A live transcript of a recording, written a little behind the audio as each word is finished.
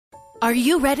Are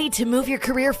you ready to move your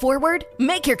career forward?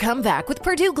 Make your comeback with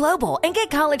Purdue Global and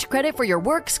get college credit for your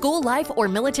work, school, life, or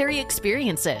military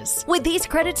experiences. With these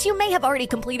credits, you may have already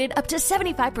completed up to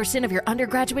 75% of your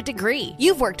undergraduate degree.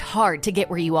 You've worked hard to get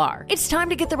where you are. It's time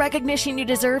to get the recognition you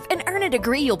deserve and earn a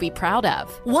degree you'll be proud of,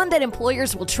 one that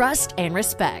employers will trust and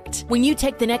respect. When you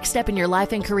take the next step in your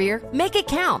life and career, make it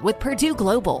count with Purdue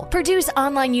Global, Purdue's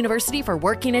online university for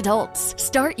working adults.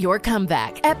 Start your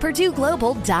comeback at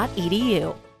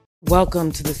purdueglobal.edu.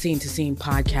 Welcome to the Scene to Scene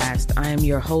podcast. I am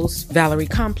your host, Valerie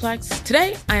Complex.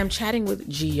 Today, I am chatting with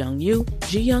Ji Young Yoo.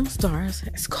 Ji Young stars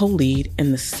as co-lead in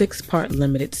the 6-part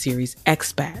limited series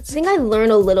Expats. I think I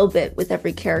learn a little bit with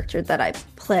every character that I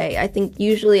play. I think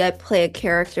usually I play a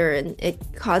character and it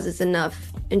causes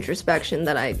enough introspection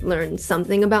that I learn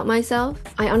something about myself.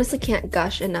 I honestly can't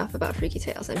gush enough about Freaky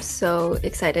Tales. I'm so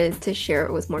excited to share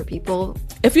it with more people.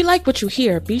 If you like what you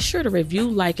hear, be sure to review,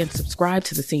 like, and subscribe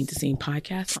to the Scene to Scene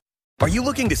podcast. Are you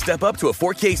looking to step up to a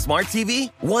 4K smart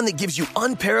TV? One that gives you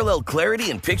unparalleled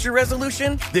clarity and picture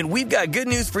resolution? Then we've got good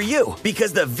news for you,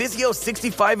 because the Vizio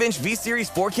 65-inch V-Series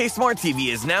 4K smart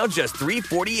TV is now just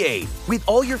 $348. With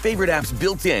all your favorite apps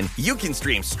built in, you can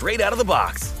stream straight out of the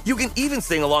box. You can even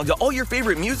sing along to all your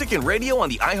favorite music and radio on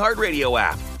the iHeartRadio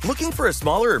app. Looking for a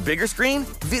smaller or bigger screen?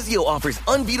 Vizio offers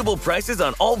unbeatable prices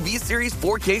on all V-Series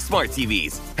 4K smart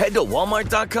TVs. Head to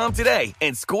Walmart.com today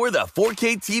and score the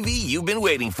 4K TV you've been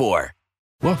waiting for.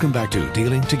 Welcome back to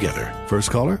Dealing Together.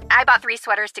 First caller? I bought 3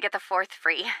 sweaters to get the 4th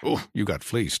free. Oh, you got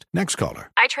fleeced. Next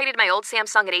caller? I traded my old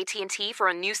Samsung at AT&T for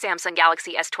a new Samsung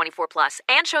Galaxy S24 Plus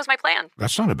and chose my plan.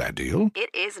 That's not a bad deal.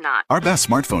 It is not. Our best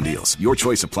smartphone deals. Your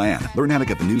choice of plan. Learn how to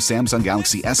get the new Samsung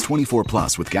Galaxy S24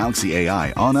 Plus with Galaxy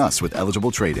AI on us with eligible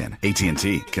trade-in.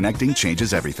 AT&T. Connecting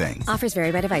changes everything. Offers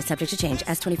vary by device. Subject to change.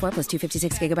 S24 plus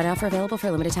 256 gigabyte offer available for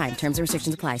a limited time. Terms and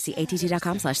restrictions apply. See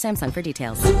att.com/Samsung for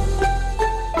details.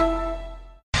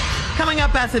 Coming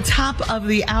up at the top of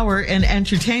the hour in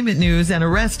entertainment news, an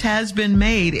arrest has been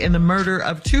made in the murder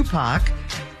of Tupac.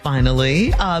 Finally,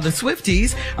 the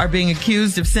Swifties are being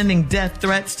accused of sending death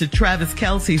threats to Travis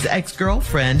Kelce's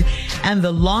ex-girlfriend, and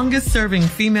the longest-serving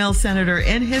female senator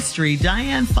in history,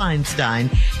 Dianne Feinstein,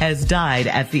 has died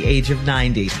at the age of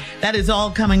 90. That is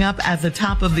all coming up at the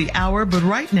top of the hour, but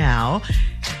right now,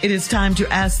 it is time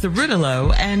to ask the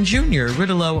Riddle-O and Junior.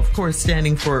 Riddle-O, of course,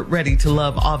 standing for Ready to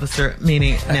Love Officer,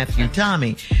 meaning nephew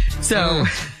Tommy. So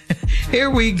here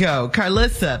we go.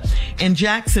 Carlissa in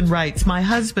Jackson writes, my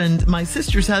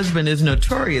sister's husband is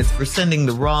notorious for sending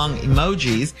the wrong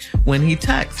emojis when he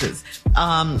texts.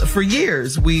 For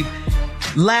years, we've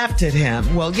laughed at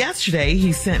him. Well, yesterday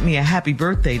he sent me a happy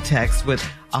birthday text with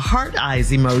a heart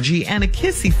eyes emoji and a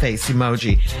kissy face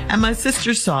emoji. And my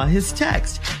sister saw his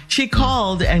text. She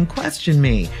called and questioned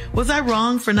me. Was I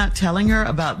wrong for not telling her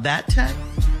about that text?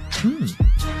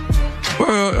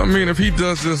 Well, I mean, if he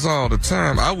does this all the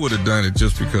time, I would have done it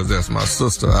just because that's my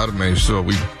sister. I'd have made sure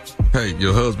hey,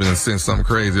 your husband has sent something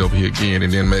crazy over here again,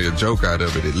 and then made a joke out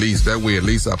of it. At least that way,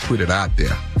 I put it out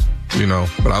there, you know.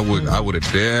 But I would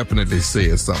have definitely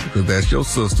said something, because that's your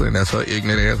sister and that's her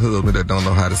ignorant ass husband that don't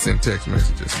know how to send text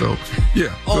messages. So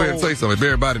yeah, go ahead and say something. If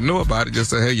everybody know about it,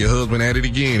 just say, hey, your husband at it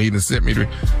again. He done sent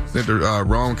the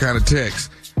wrong kind of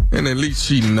text. And at least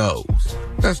she knows.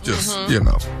 That's just,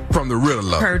 from the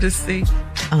Riddle-O. Courtesy.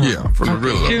 Yeah, from the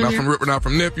Riddle-O. Not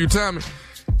from nephew Tommy.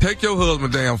 Take your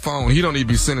husband's damn phone. He don't need to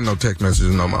be sending no text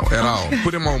messages no more at all.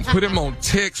 Put him on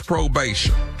text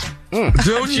probation.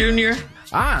 Junior.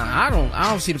 I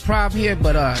don't see the problem here,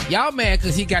 but y'all mad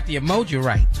because he got the emoji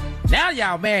right. Now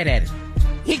y'all mad at him.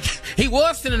 He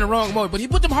was sending the wrong emoji, but he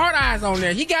put them heart eyes on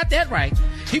there. He got that right.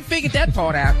 He figured that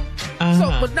part out.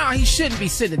 But no, he shouldn't be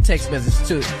sending text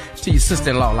messages to your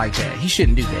sister-in-law like that. He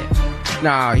shouldn't do that.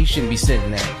 No, he shouldn't be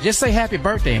sending that. Just say happy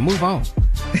birthday and move on.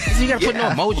 You gotta put no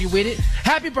emoji with it.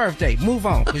 Happy birthday, move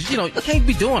on. Because, you can't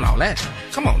be doing all that.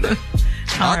 Come on now.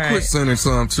 I quit sending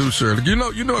some too, Shirley. You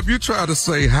know, if you try to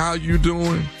say how you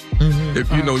doing,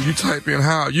 if you type in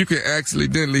how, you can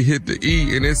accidentally hit the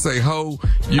E and it say ho.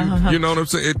 You know what I'm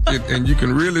saying? And you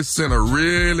can really send a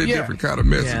really different kind of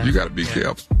message. Yeah. You got to be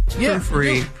careful. Yeah.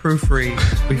 Proofread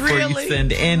before you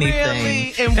send anything.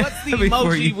 Really? And what's the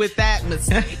emoji with that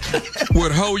mistake?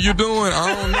 What ho you doing?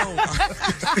 I don't know.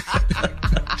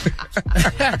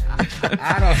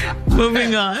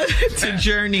 Moving on to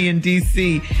Journey in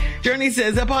D.C. Journey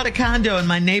says, I bought a condo and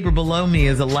my neighbor below me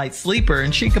is a light sleeper,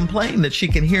 and she complained that she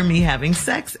can hear me having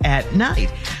sex at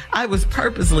night. I was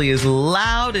purposely as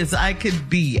loud as I could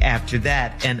be after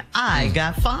that, and I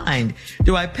got fined.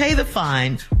 Do I pay the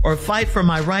fine or fight for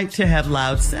my right to have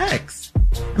loud sex?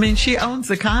 I mean, she owns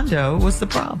the condo. What's the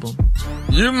problem?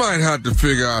 You might have to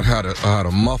figure out how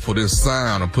to muffle this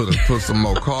sound and put some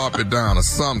more carpet down or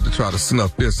something to try to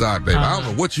snuff this out, baby. I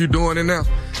don't know what you doing in there,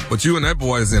 but you and that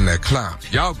boy is in that clown.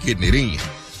 Y'all getting it in.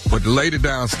 But the lady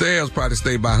downstairs probably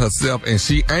stayed by herself and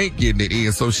she ain't getting it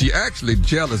in, so she actually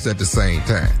jealous at the same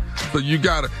time. So you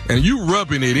gotta, and you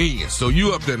rubbing it in. So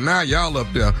you up there now, y'all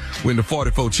up there when the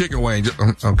 44 chicken wing.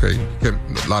 Okay,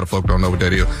 a lot of folk don't know what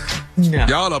that is. No.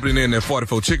 Y'all up in there in that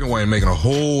 44 chicken wing making a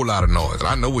whole lot of noise.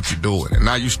 I know what you're doing. And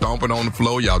now you stomping on the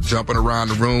floor. Y'all jumping around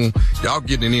the room. Y'all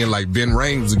getting it in like Ben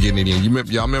Rames was getting it in.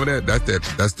 Y'all remember that?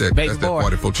 That's that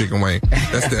 44 chicken wing.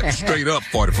 That's that straight up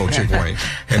 44 chicken wing.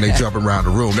 And they jumping around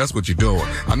the room. That's what you're doing.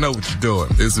 I know what you're doing.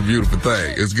 It's a beautiful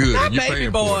thing. It's good. Not and you're baby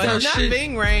paying boy. for it. Not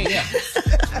being rain. Yeah.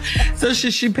 So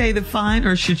should she pay the fine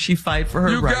or should she fight for her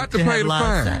You right got to pay the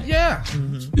fine. sex? Yeah.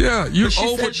 Mm-hmm. Yeah, you're But she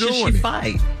overdoing said, should she it.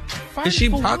 fight? Because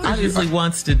she obviously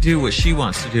wants to do what she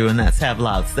wants to do, and that's have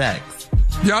loud sex.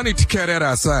 Y'all need to cat that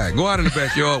outside. Go out in the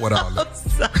backyard with all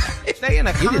that. They in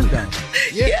a condo.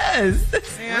 Yes.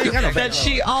 That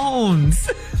she owns.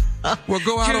 Well,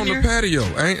 go out Junior? on the patio.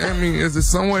 I mean, is there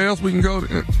somewhere else we can go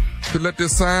to let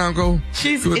this sound go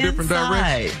She's to a different direction?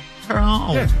 inside her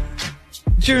home. Yeah.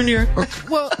 Junior.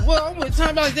 Well, with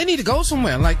time like they need to go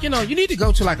somewhere. Like, you need to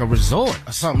go to like a resort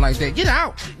or something like that. Get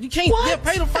out. You can't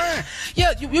pay the fine.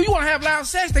 Yeah, you want to have loud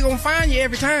sex, they're going to fine you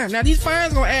every time. Now, these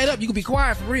fines going to add up. You can be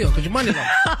quiet for real because your money's on.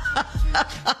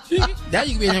 Now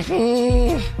you can be in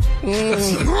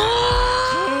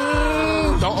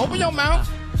Don't open your mouth.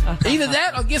 Either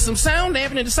that or get some sound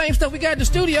dampening, the same stuff we got in the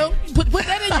studio. Put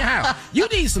that in your house. You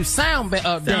need some sound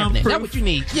dampening. That's what you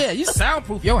need. Yeah, you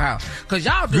soundproof your house because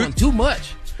y'all doing too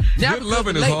much. Now, good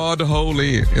loving is hard to hold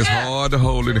in. It's hard to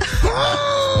hold it in.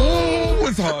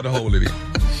 It's hard to hold it in.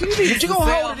 But you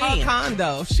gonna hold it in.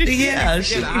 Condo. She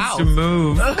needs to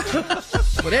move.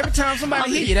 But every time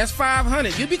somebody hit you, that's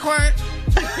 $500. You be quiet.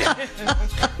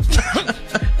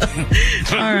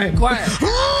 All right, quiet.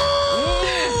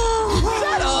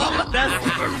 Shut up. That's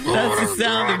the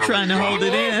sound of trying to hold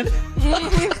it in.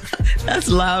 That's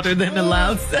louder than the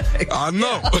loud sex. I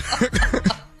know.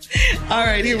 All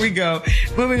right, here we go.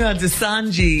 Moving on to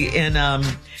Sanji in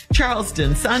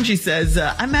Charleston. Sanji says,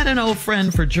 I met an old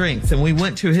friend for drinks and we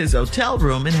went to his hotel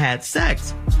room and had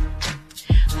sex.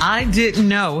 I didn't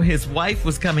know his wife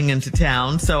was coming into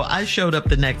town, so I showed up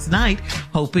the next night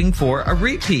hoping for a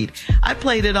repeat. I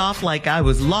played it off like I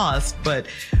was lost, but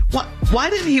why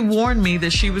didn't he warn me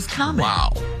that she was coming?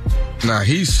 Wow. Now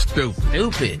he's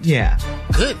stupid. Yeah.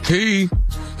 Good. He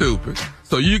stupid.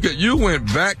 So you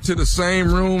went back to the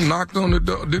same room, knocked on the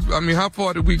door. How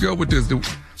far did we go with this?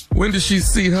 When did she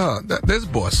see her? This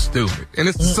boy's stupid. And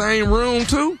it's the same room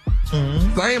too?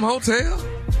 Mm-hmm. Same hotel?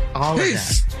 All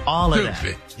of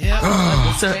that. Yeah.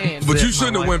 But you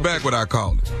shouldn't have went back without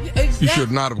calling. You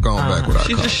should not have gone back without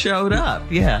calling. She just showed up.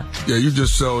 Yeah. Yeah, you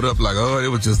just showed up like, it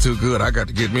was just too good. I got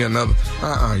to get me another.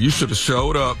 You should have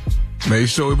showed up, made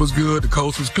sure it was good, the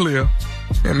coast was clear,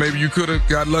 and maybe you could have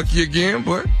got lucky again,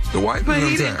 but the wife was in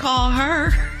he didn't call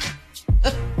her.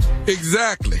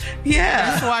 Exactly.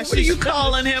 Yeah. That's why what are you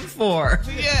calling him for?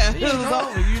 Yeah. It was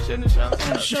over. You shouldn't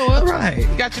have show up. Right.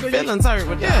 You got your feelings hurt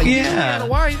with that. You had a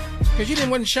wife because you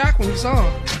wasn't shocked when you saw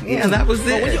her. Yeah, that was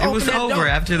it. It was over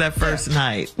after that first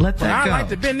night. Let that go. I'd like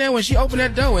to have been there when she opened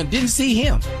that door and didn't see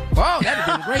him. Oh, that'd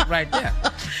have been great right there.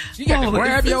 You got to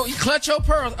grab you clutch your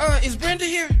pearls. Is Brenda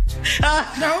here?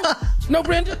 No,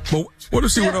 Brenda. But what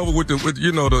if she went over with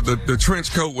the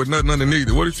trench coat with nothing underneath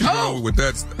it? What if she went over with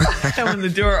that? And when the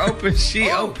door opened, she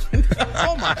opened.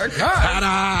 Oh my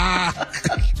God!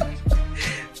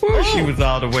 She was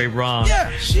all the way wrong. Yeah,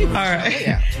 she was. All right.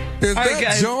 Yeah. Is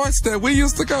that Joyce that we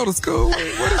used to go to school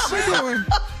with? What is she doing?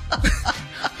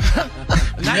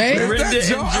 I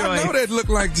know that looked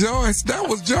like Joyce. That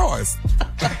was Joyce.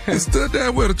 He stood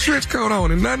there with a trench coat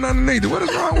on and nothing underneath it. What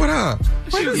is wrong with her?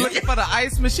 She was looking for the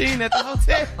ice machine at the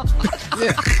hotel.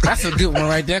 Yeah, that's a good one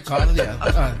right there, Carla.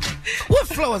 Yeah. What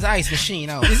floor is the ice machine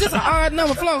on? Is this an odd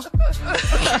number floor?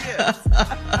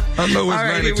 I know it's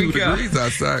 92 degrees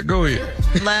outside. Go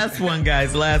ahead. Last one,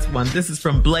 guys. Last one. This is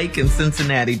from Blake in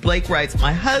Cincinnati. Blake writes,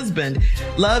 my husband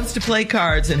loves to play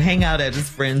cards and hang out at his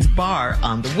friend's bar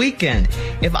on the weekend.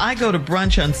 If I go to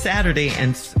brunch on Saturday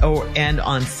and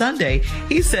on Sunday,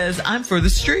 he says I'm for the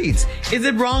streets. Is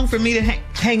it wrong for me to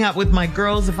hang out with my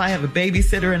girls if I have a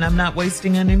babysitter and I'm not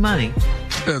wasting any money?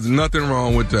 There's nothing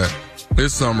wrong with that.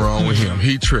 There's something wrong with him.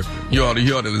 He tripping. You ought to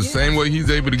the same way he's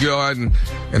able to go out and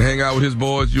hang out with his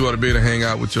boys, you ought to be able to hang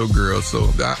out with your girls. So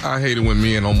I hate it when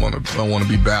men don't want to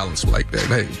be balanced like that.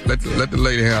 Hey, let the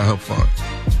lady have her fun.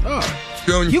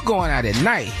 You going out at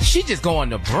night. She just going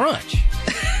to brunch.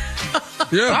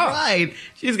 Yeah. Right.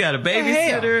 She's got a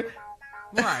babysitter.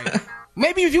 Right.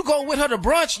 Maybe if you go with her to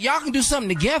brunch, y'all can do something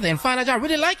together and find out y'all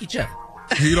really like each other.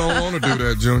 He don't want to do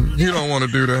that, Junior. He don't want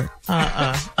to do that.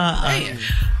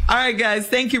 All right, guys.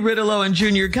 Thank you, Riddle and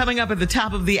Junior. Coming up at the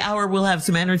top of the hour, we'll have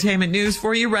some entertainment news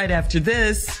for you right after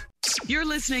this. You're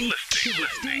listening to the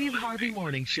Steve Harvey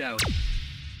Morning Show.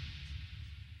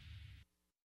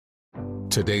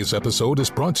 Today's episode is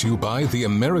brought to you by the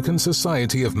American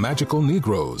Society of Magical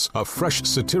Negroes, a fresh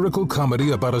satirical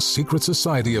comedy about a secret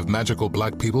society of magical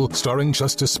black people starring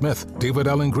Justice Smith, David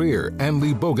Allen Greer, Ann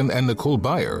Lee Bogan, and Nicole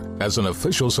Byer. As an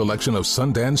official selection of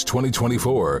Sundance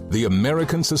 2024, the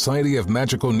American Society of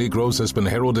Magical Negroes has been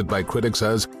heralded by critics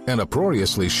as an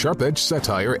uproariously sharp-edged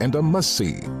satire and a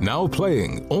must-see. Now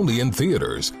playing only in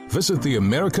theaters. Visit the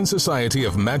American Society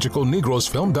of Magical Negroes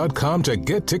Film.com to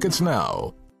get tickets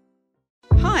now.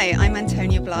 Hi, I'm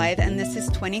Antonia Blythe, and this is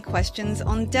 20 Questions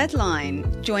on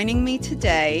Deadline. Joining me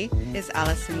today is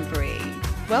Alison Brie.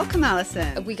 Welcome,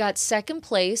 Alison. We got second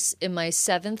place in my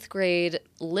 7th grade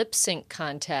lip sync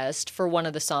contest for one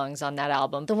of the songs on that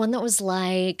album. The one that was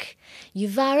like,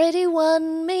 "You've already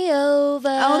won me over."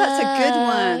 Oh, that's a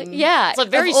good one. Yeah. It's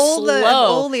very slow. Of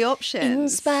all the options. In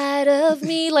spite of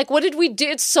me. Like, what did we do?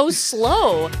 It's so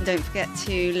slow. Don't forget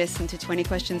to listen to 20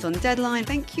 Questions on Deadline.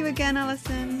 Thank you again,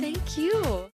 Alison. Thank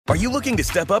you. Are you looking to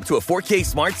step up to a 4K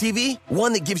smart TV?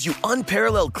 One that gives you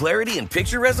unparalleled clarity and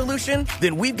picture resolution?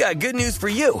 Then we've got good news for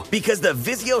you, because the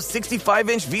Vizio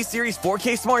 65-inch V-Series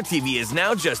 4K smart TV is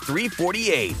now just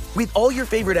 $348. With all your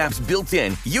favorite apps built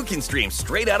in, you can stream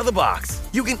straight out of the box.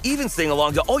 You can even sing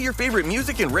along to all your favorite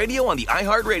music and radio on the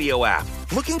iHeartRadio app.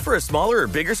 Looking for a smaller or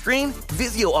bigger screen?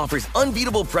 Vizio offers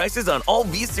unbeatable prices on all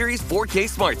V-Series 4K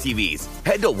smart TVs.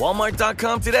 Head to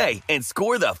Walmart.com today and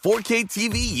score the 4K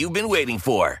TV you've been waiting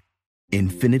for.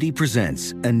 Infiniti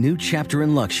presents a new chapter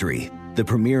in luxury, the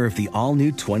premiere of the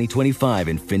all-new 2025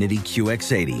 Infiniti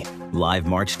QX80, live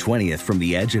March 20th from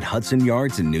the Edge at Hudson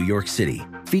Yards in New York City,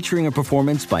 featuring a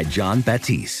performance by John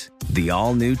Batiste. The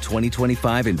all-new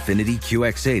 2025 Infiniti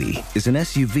QX80 is an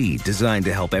SUV designed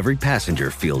to help every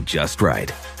passenger feel just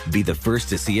right. Be the first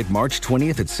to see it March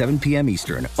 20th at 7 p.m.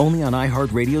 Eastern, only on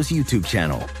iHeartRadio's YouTube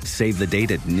channel. Save the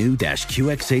date at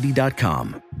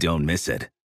new-QX80.com. Don't miss it.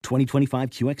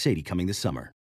 2025 QX80 coming this summer.